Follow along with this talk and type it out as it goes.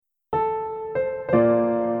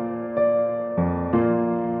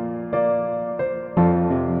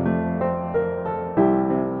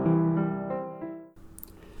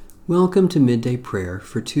Welcome to Midday Prayer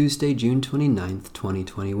for Tuesday, June 29th,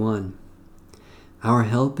 2021. Our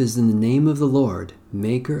help is in the name of the Lord,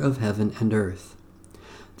 maker of heaven and earth.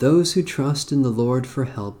 Those who trust in the Lord for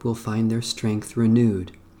help will find their strength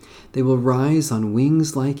renewed. They will rise on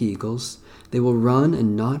wings like eagles. They will run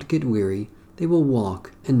and not get weary. They will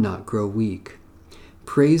walk and not grow weak.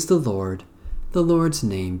 Praise the Lord. The Lord's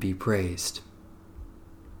name be praised.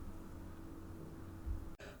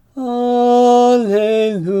 Alleluia.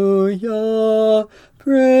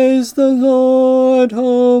 Praise the Lord,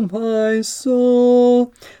 O my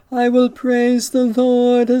soul. I will praise the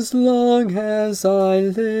Lord as long as I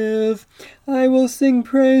live. I will sing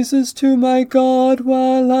praises to my God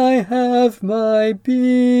while I have my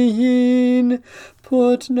being.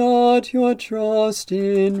 Put not your trust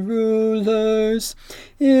in rulers,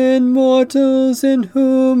 in mortals in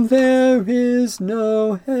whom there is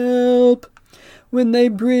no help. When they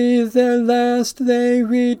breathe their last, they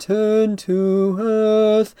return to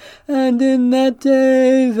earth, and in that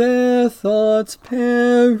day their thoughts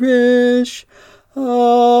perish.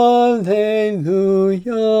 Alleluia.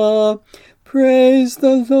 Praise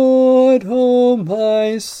the Lord, O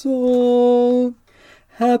my soul.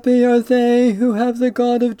 Happy are they who have the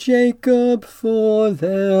God of Jacob for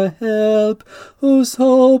their help, whose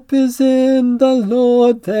hope is in the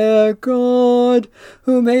Lord their God,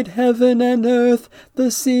 who made heaven and earth,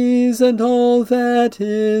 the seas and all that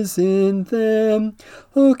is in them,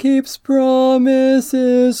 who keeps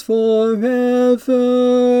promises forever,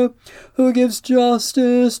 who gives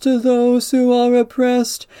justice to those who are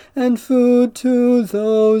oppressed, and food to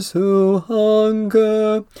those who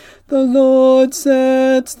hunger. The Lord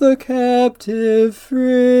sets the captive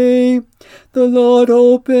free. The Lord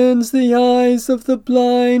opens the eyes of the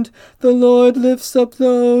blind. The Lord lifts up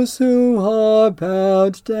those who are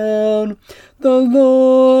bowed down. The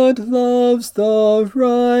Lord loves the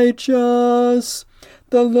righteous.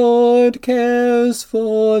 The Lord cares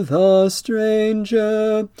for the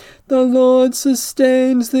stranger. The Lord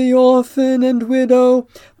sustains the orphan and widow,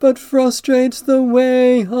 but frustrates the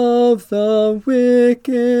way of the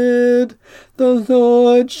wicked. The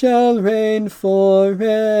Lord shall reign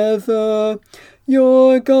forever.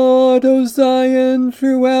 Your God, O Zion,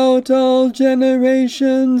 throughout all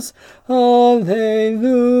generations. Alleluia.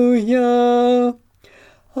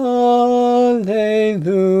 Alleluia.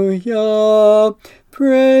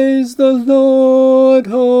 Praise the Lord,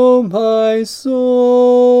 O my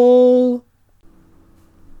soul.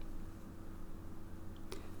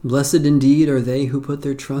 Blessed indeed are they who put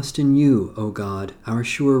their trust in you, O God, our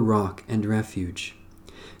sure rock and refuge.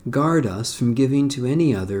 Guard us from giving to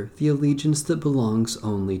any other the allegiance that belongs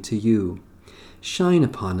only to you. Shine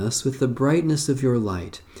upon us with the brightness of your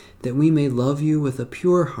light, that we may love you with a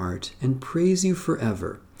pure heart and praise you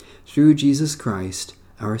forever, through Jesus Christ,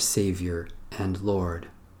 our Savior and Lord.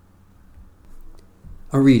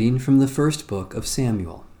 A reading from the first book of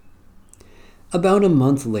Samuel. About a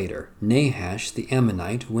month later, Nahash the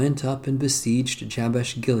Ammonite went up and besieged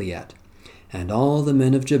Jabesh-Gilead. And all the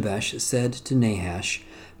men of Jabesh said to Nahash,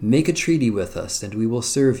 "Make a treaty with us, and we will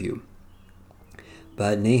serve you."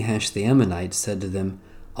 But Nahash the Ammonite said to them,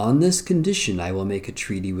 "On this condition I will make a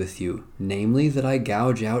treaty with you, namely that I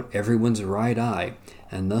gouge out everyone's right eye,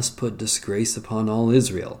 and thus put disgrace upon all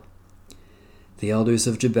Israel." The elders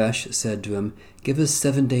of Jabesh said to him, "Give us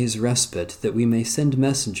 7 days' respite, that we may send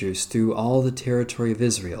messengers through all the territory of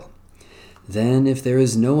Israel. Then, if there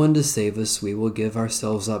is no one to save us, we will give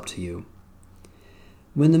ourselves up to you."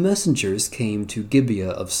 When the messengers came to Gibeah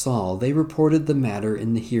of Saul, they reported the matter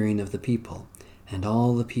in the hearing of the people, and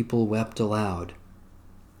all the people wept aloud.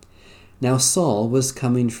 Now Saul was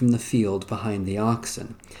coming from the field behind the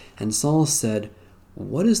oxen, and Saul said,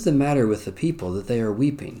 "What is the matter with the people that they are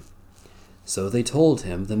weeping?" So they told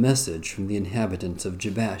him the message from the inhabitants of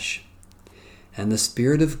Jabesh. And the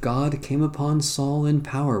Spirit of God came upon Saul in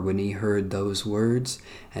power when he heard those words,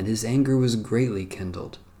 and his anger was greatly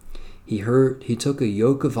kindled. He took a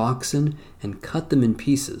yoke of oxen and cut them in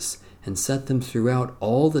pieces, and set them throughout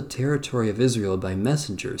all the territory of Israel by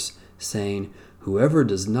messengers, saying, "Whoever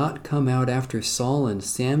does not come out after Saul and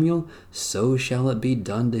Samuel, so shall it be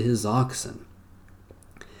done to his oxen."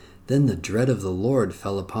 Then the dread of the Lord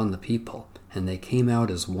fell upon the people, and they came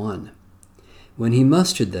out as one. When he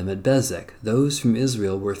mustered them at Bezek, those from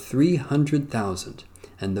Israel were 300,000,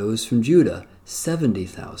 and those from Judah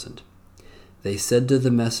 70,000. They said to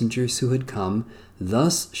the messengers who had come,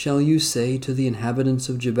 "Thus shall you say to the inhabitants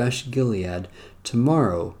of Jabesh-Gilead,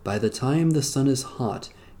 Tomorrow, by the time the sun is hot,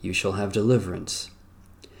 you shall have deliverance."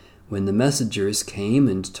 When the messengers came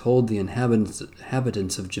and told the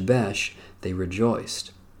inhabitants of Jabesh, they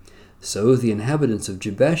rejoiced. So the inhabitants of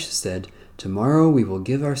Jabesh said, "Tomorrow we will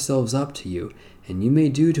give ourselves up to you, and you may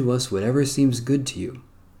do to us whatever seems good to you."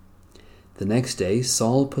 The next day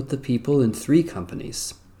Saul put the people in 3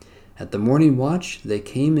 companies. At the morning watch they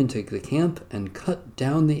came into the camp and cut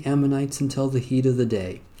down the Ammonites until the heat of the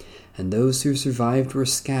day, and those who survived were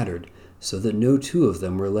scattered, so that no 2 of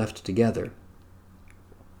them were left together.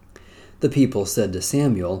 The people said to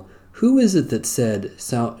Samuel, "Who is it that said,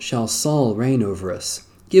 'Shall Saul reign over us?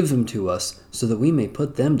 Give them to us, so that we may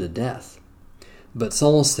put them to death.'" But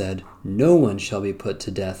Saul said, "No one shall be put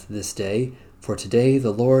to death this day, for today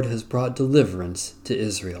the Lord has brought deliverance to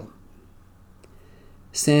Israel."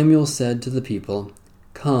 Samuel said to the people,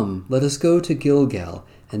 "Come, let us go to Gilgal,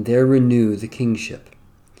 and there renew the kingship."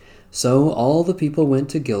 So all the people went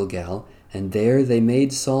to Gilgal, and there they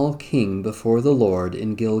made Saul king before the Lord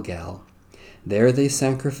in Gilgal. There they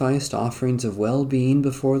sacrificed offerings of well-being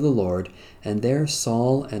before the Lord, and there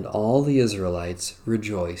Saul and all the Israelites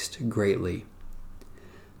rejoiced greatly.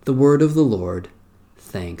 The word of the Lord.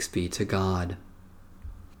 Thanks be to God.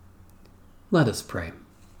 Let us pray.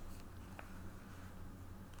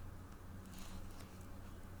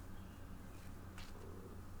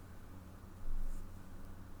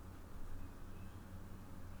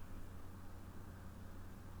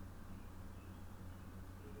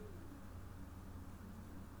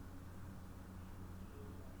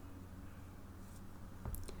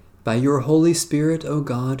 By your Holy Spirit, O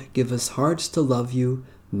God, give us hearts to love you,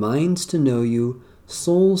 minds to know you,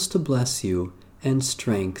 souls to bless you, and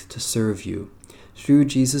strength to serve you. Through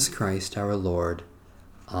Jesus Christ our Lord.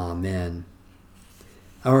 Amen.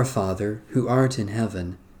 Our Father, who art in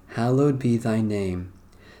heaven, hallowed be thy name.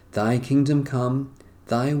 Thy kingdom come,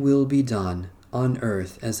 thy will be done, on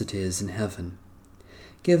earth as it is in heaven.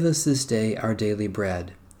 Give us this day our daily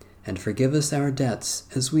bread, and forgive us our debts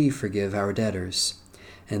as we forgive our debtors.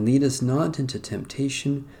 And lead us not into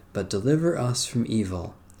temptation, but deliver us from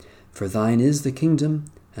evil. For thine is the kingdom,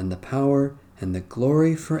 and the power, and the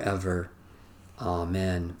glory forever.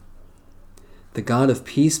 Amen. The God of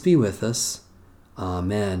peace be with us.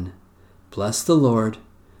 Amen. Bless the Lord.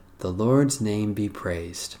 The Lord's name be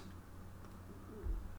praised.